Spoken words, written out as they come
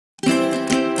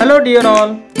Hello dear all,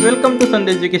 welcome to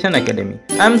Sandhya Education Academy.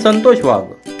 I am Santosh Wag.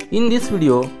 In this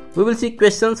video, we will see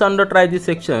questions under try this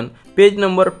section, page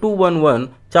number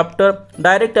 211, chapter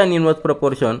Direct and Inverse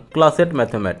Proportion, class 8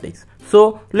 Mathematics.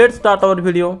 So, let's start our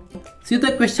video. See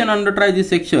the question under try this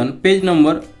section, page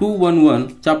number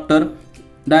 211, chapter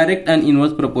Direct and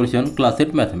Inverse Proportion, class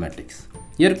 8 Mathematics.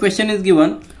 Here question is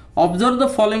given, observe the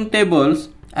following tables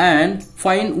and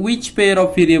find which pair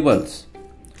of variables.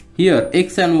 Here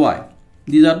x and y,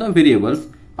 these are the variables,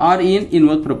 are in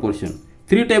inverse proportion.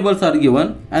 Three tables are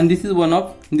given and this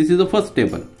is the first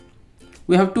table.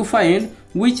 We have to find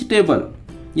which table,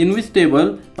 in which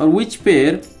table or which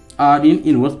pair are in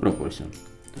inverse proportion.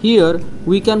 Here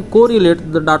we can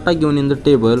correlate the data given in the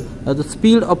table as the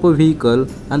speed of a vehicle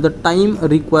and the time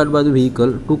required by the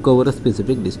vehicle to cover a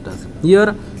specific distance.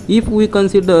 Here if we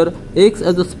consider x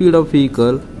as the speed of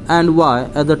vehicle and y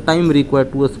as the time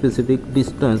required to a specific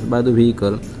distance by the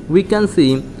vehicle, we can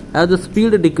see as the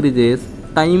speed decreases,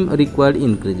 time required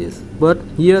increases. But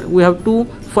here we have to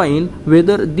find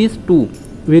whether these two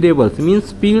variables, means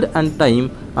speed and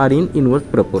time, are in inverse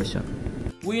proportion.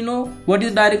 We know what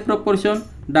is direct proportion.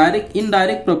 In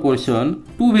direct proportion,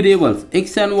 two variables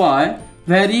x and y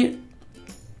vary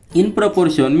in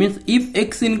proportion, means if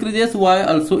x increases, y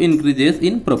also increases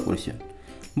in proportion.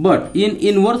 But in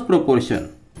inverse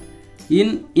proportion,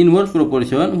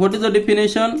 what is the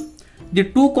definition? The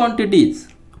two quantities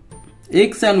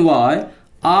x and y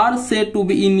are said to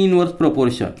be in inverse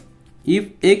proportion.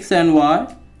 If x and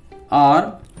y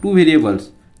are two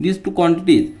variables, these two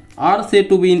quantities are said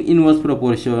to be in inverse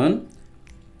proportion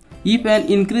if an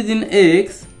increase in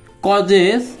x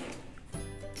causes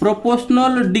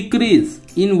proportional decrease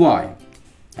in y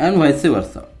and vice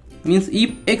versa. Means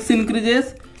if x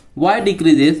increases, y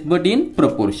decreases, but in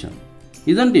proportion,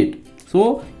 isn't it?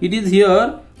 So it is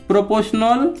here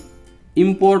proportional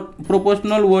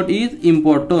word is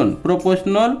important.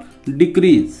 Proportional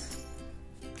decrease,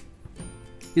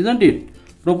 isn't it?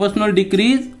 Proportional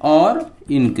decrease or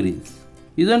increase,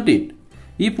 isn't it?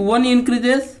 If one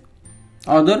increases,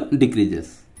 other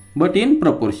decreases, but in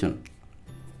proportion.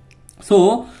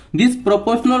 So this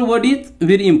proportional word is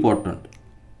very important.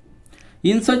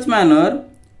 In such manner,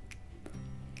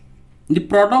 the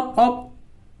product of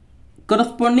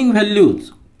corresponding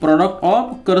values,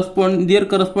 their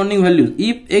corresponding values,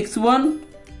 if x1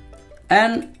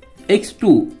 and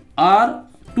x2 are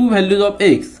two values of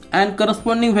x and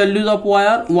corresponding values of y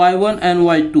are y1 and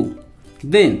y2,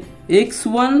 then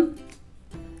x1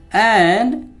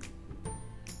 and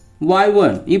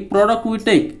y1, if product we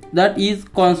take, that is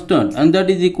constant and that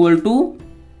is equal to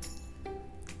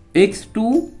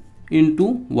x2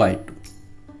 into y2.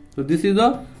 So this is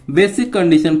the basic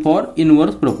condition for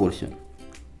inverse proportion.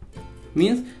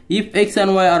 Means if x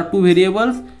and y are two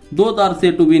variables, those are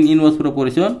said to be in inverse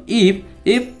proportion if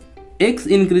x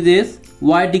increases,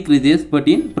 y decreases, but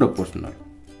in proportional.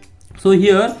 So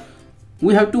here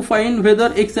we have to find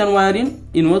whether x and y are in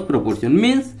inverse proportion.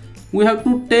 Means we have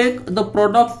to take the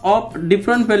product of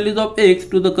different values of x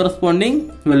to the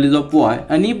corresponding values of y,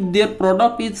 and if their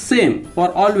product is same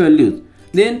for all values,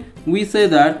 then we say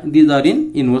that these are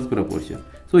in inverse proportion.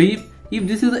 So if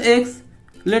this is x,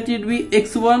 let it be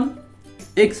x1,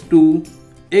 x2,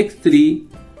 x3,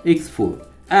 x4,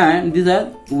 and these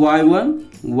are y1,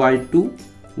 y2,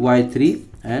 y3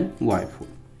 and y4.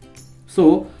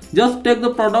 So just take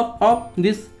the product of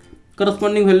these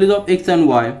corresponding values of x and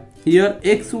y. Here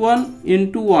x1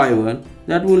 into y1,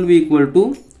 that will be equal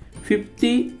to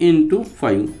 50 into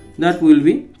 5, that will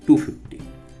be 250.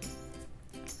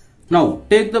 Now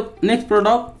take the next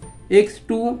product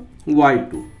x2,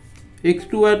 y2.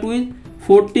 x2, y2 is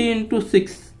 40 into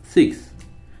 6,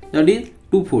 that is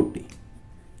 240.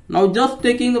 Now just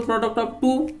taking the product of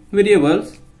two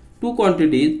variables, two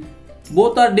quantities,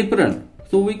 both are different.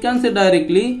 So we can say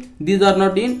directly these are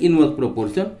not in inverse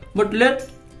proportion. But let's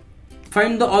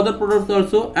find the other products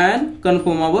also and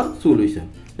confirm our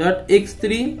solution. That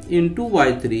x3 into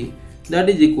y3, that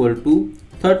is equal to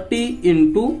 30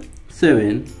 into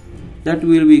 7, that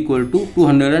will be equal to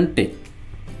 210.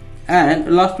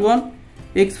 And last one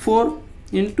x4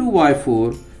 into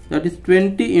y4, that is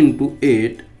 20 into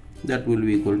 8, that will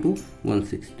be equal to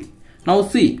 160. Now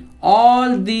see,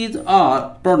 all these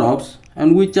are products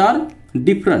and which are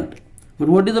different. But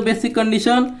what is the basic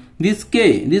condition? This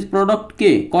k, this product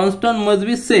k, constant must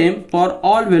be same for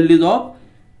all values of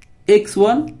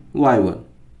x1, y1,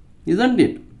 isn't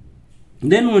it?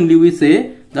 Then only we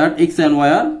say that x and y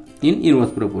are in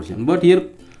inverse proportion. But here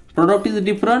product is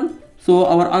different, so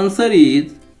our answer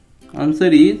is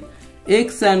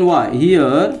x and y.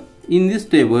 Here in this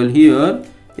table, here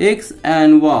x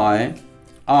and y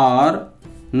are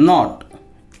not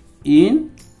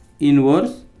in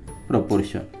inverse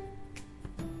proportion,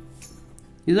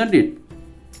 isn't it?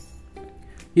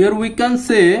 Here we can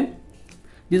say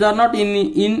these are not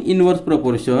in inverse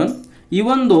proportion,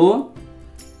 even though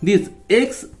this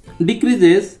x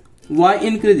decreases, y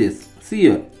increases.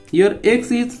 See here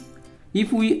x is,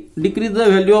 if we decrease the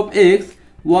value of x,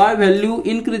 y value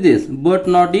increases but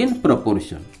not in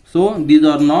proportion. So these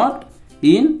are not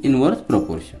in inverse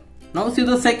proportion. Now see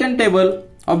the second table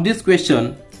of this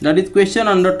question, that is question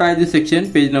under try this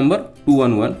section, page number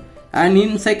 211. And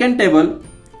in second table,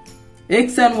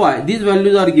 x and y, these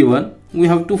values are given. We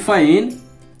have to find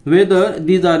whether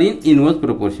these are in inverse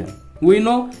proportion. We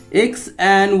know x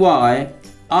and y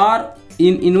are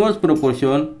in inverse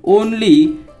proportion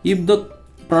only if the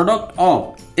product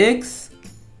of x,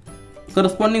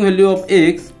 corresponding value of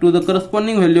x to the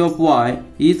corresponding value of y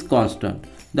is constant,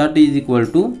 that is equal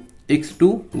to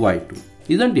x2 y2,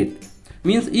 isn't it?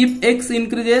 Means if x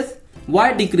increases,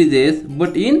 y decreases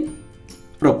but in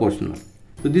proportional.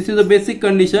 So this is the basic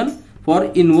condition for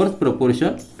inverse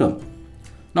proportion term.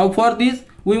 Now for this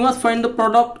we must find the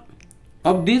product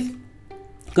of this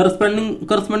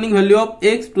corresponding value of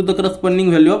x to the corresponding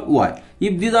value of y.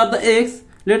 If these are the x,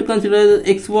 let's consider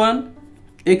x1,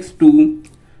 x2,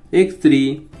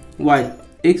 x3, y,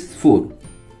 x4,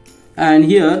 and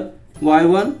here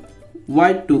y1,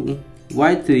 y2,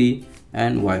 y3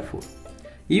 and y4.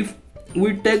 If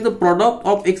we take the product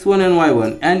of x1 and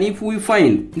y1, and if we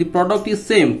find the product is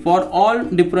same for all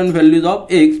different values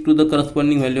of x to the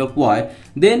corresponding value of y,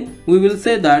 then we will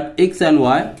say that x and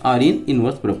y are in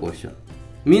inverse proportion.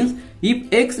 Means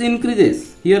if x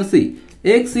increases, here see,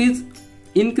 x is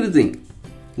increasing,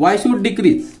 y should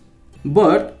decrease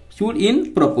but should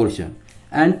in proportion.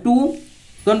 And to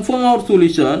confirm our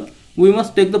solution, we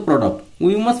must take the product.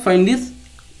 We must find this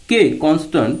k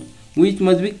constant which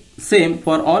must be same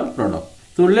for all products.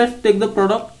 So let's take the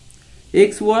product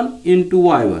x1 into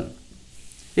y1.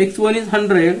 x1 is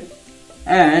 100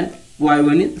 and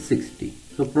y1 is 60.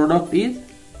 So product is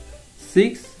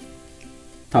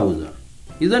 6000,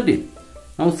 isn't it?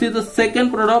 Now see the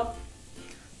second product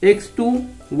x2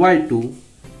 y2,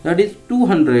 that is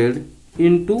 200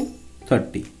 into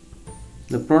 30.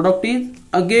 The product is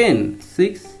again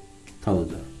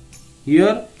 6000.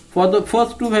 Here for the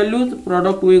first two values,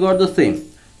 product we got the same.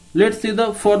 Let's see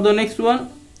for the next one,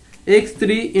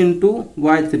 x3 into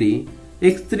y3.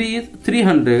 x3 is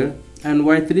 300 and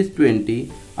y3 is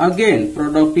 20. Again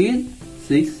product is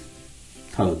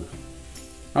 6000.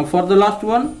 Now for the last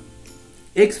one,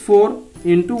 x4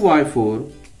 into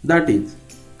y4, that is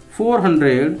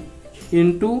 400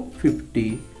 into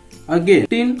 50. Again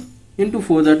 15 into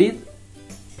 4, that is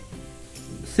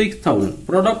 6000.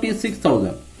 Product is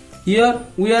 6000. Here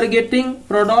we are getting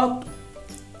product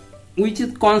which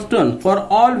is constant for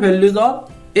all values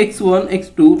of x1,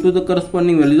 x2 to the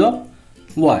corresponding values of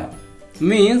y.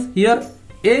 Means here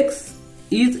x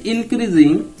is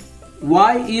increasing,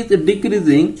 y is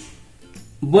decreasing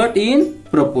but in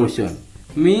proportion.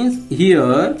 Means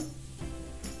here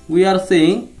we are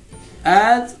saying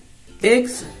as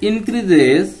x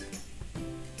increases,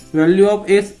 value of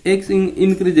x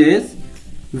increases,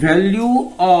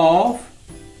 value of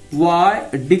y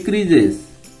decreases,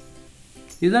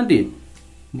 isn't it?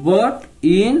 But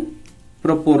in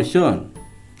proportion,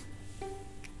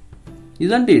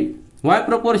 isn't it? Why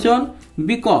proportion?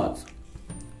 Because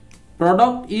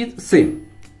product is same,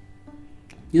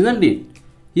 isn't it?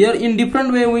 Here in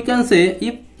different way we can say,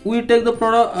 if we take the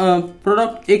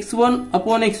product x1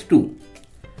 upon x2,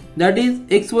 that is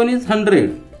x1 is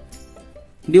 100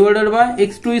 divided by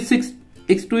x2 is 6,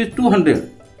 x2 is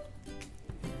 200.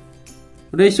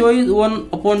 Ratio is 1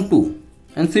 upon 2.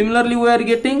 And similarly we are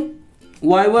getting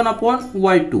y1 upon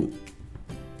y2.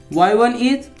 y1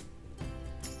 is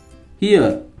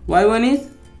here, y1 is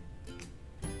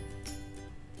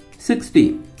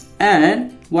 60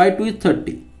 and y2 is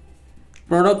 30.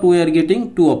 Product we are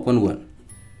getting 2 upon 1.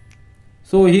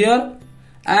 So here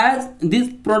as this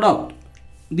product,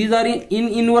 these are in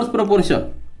inverse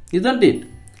proportion, isn't it?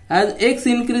 As x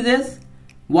increases,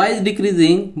 y is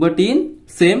decreasing but in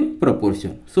same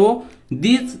proportion. So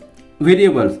these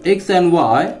variables x and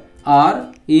y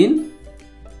are in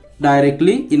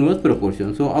directly inverse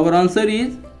proportion. So our answer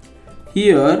is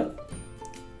here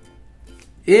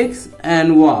x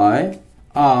and y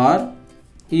are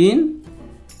in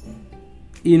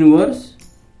inverse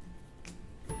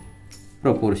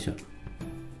proportion.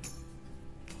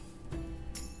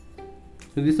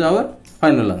 So this is our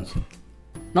final answer.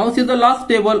 Now see the last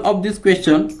table of this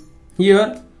question.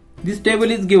 Here this table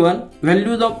is given,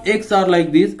 values of x are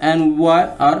like this and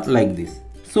y are like this.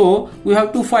 So we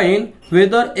have to find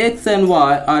whether x and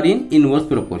y are in inverse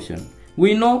proportion.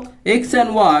 We know x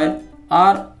and y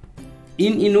are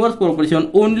in inverse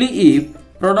proportion only if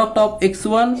product of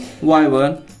x1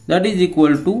 y1 that is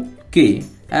equal to k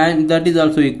and that is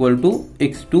also equal to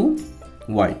x2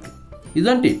 y2,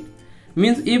 isn't it?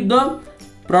 Means if the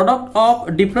product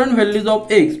of different values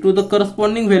of x to the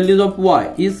corresponding values of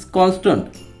y is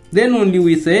constant, then only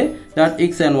we say that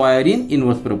x and y are in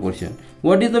inverse proportion.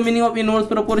 What is the meaning of inverse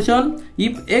proportion?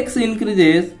 If x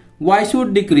increases, y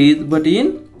should decrease but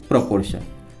in proportion.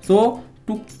 So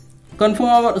to confirm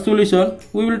our solution,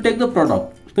 we will take the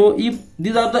product. So if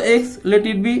these are the x, let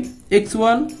it be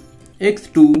x1,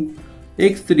 x2,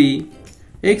 x3,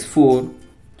 x4,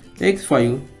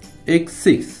 x5,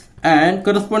 x6 and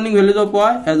corresponding values of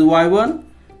y as y1,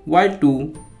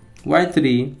 y2,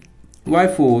 y3,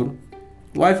 y4,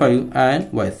 y5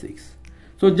 and y6.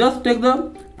 So just take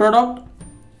the product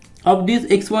of these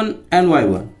x1 and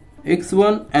y1,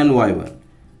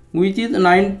 which is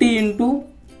 90 into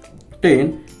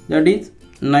 10, that is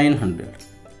 900.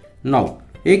 Now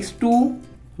x2,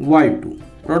 y2,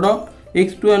 product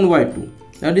x2 and y2,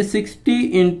 that is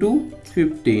 60 into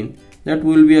 15, that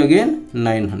will be again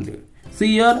 900.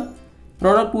 See here,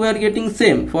 product we are getting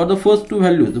same for the first two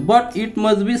values, but it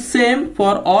must be same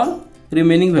for all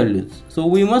remaining values. So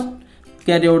we must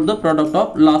carry out the product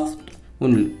of last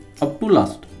only up to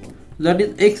last. That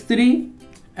is x3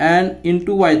 and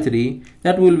into y3,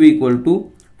 that will be equal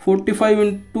to 45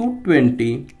 into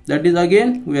 20, that is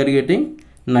again we are getting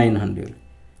 900.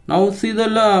 Now see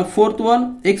the fourth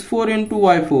one, x4 into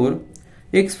y4,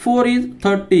 x4 is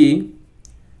 30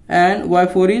 and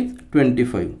y4 is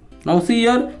 25. Now see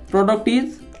here, product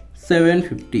is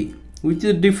 750, which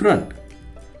is different.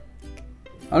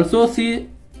 Also see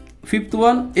fifth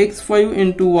one, x5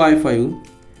 into y5,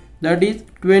 that is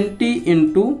 20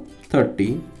 into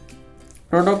 30,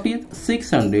 product is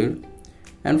 600.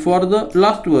 And for the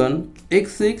last one,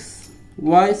 x6,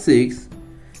 y6,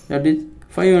 that is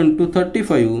 5 into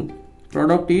 35,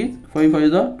 product is 5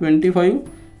 is the 25,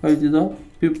 5 is the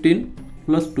 15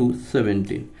 plus 2,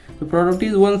 17. The product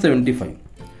is 175.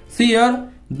 See here,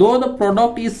 though the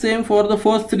product is same for the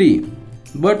first three,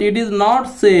 but it is not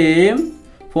same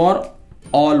for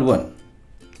all one.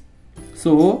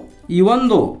 So even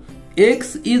though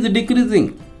x is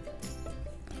decreasing,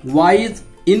 y is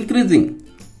increasing,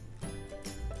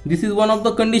 this is one of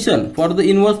the condition for the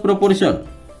inverse proportion,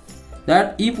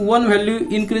 that if one value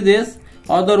increases,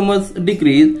 other must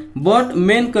decrease, but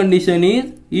main condition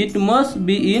is it must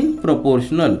be in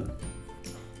proportional,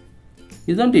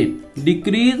 isn't it?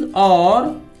 Decrease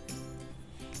or,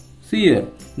 see here,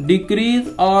 decrease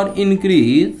or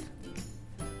increase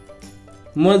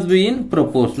must be in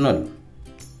proportional,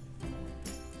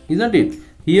 isn't it?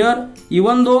 Here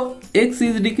even though x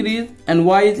is decreased and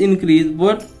y is increased,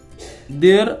 but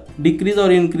their decrease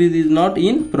or increase is not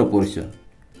in proportion.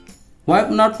 Why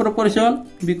not proportion?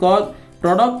 Because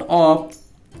product of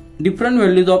different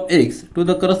values of x to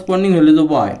the corresponding values of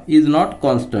y is not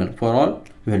constant for all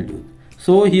values.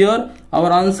 So here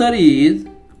our answer is,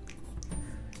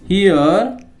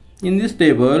 here in this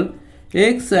table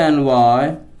x and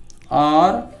y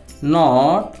are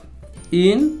not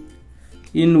in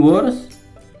inverse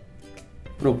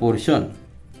proportion,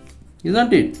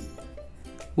 isn't it?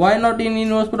 Why not in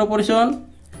inverse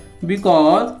proportion?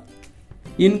 Because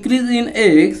increase in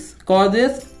x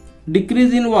causes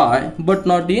decrease in y but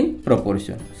not in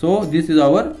proportion. So this is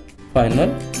our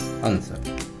final answer.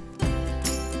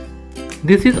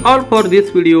 This is all for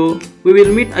this video. We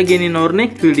will meet again in our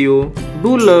next video.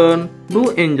 Do learn,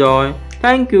 do enjoy.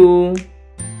 Thank you.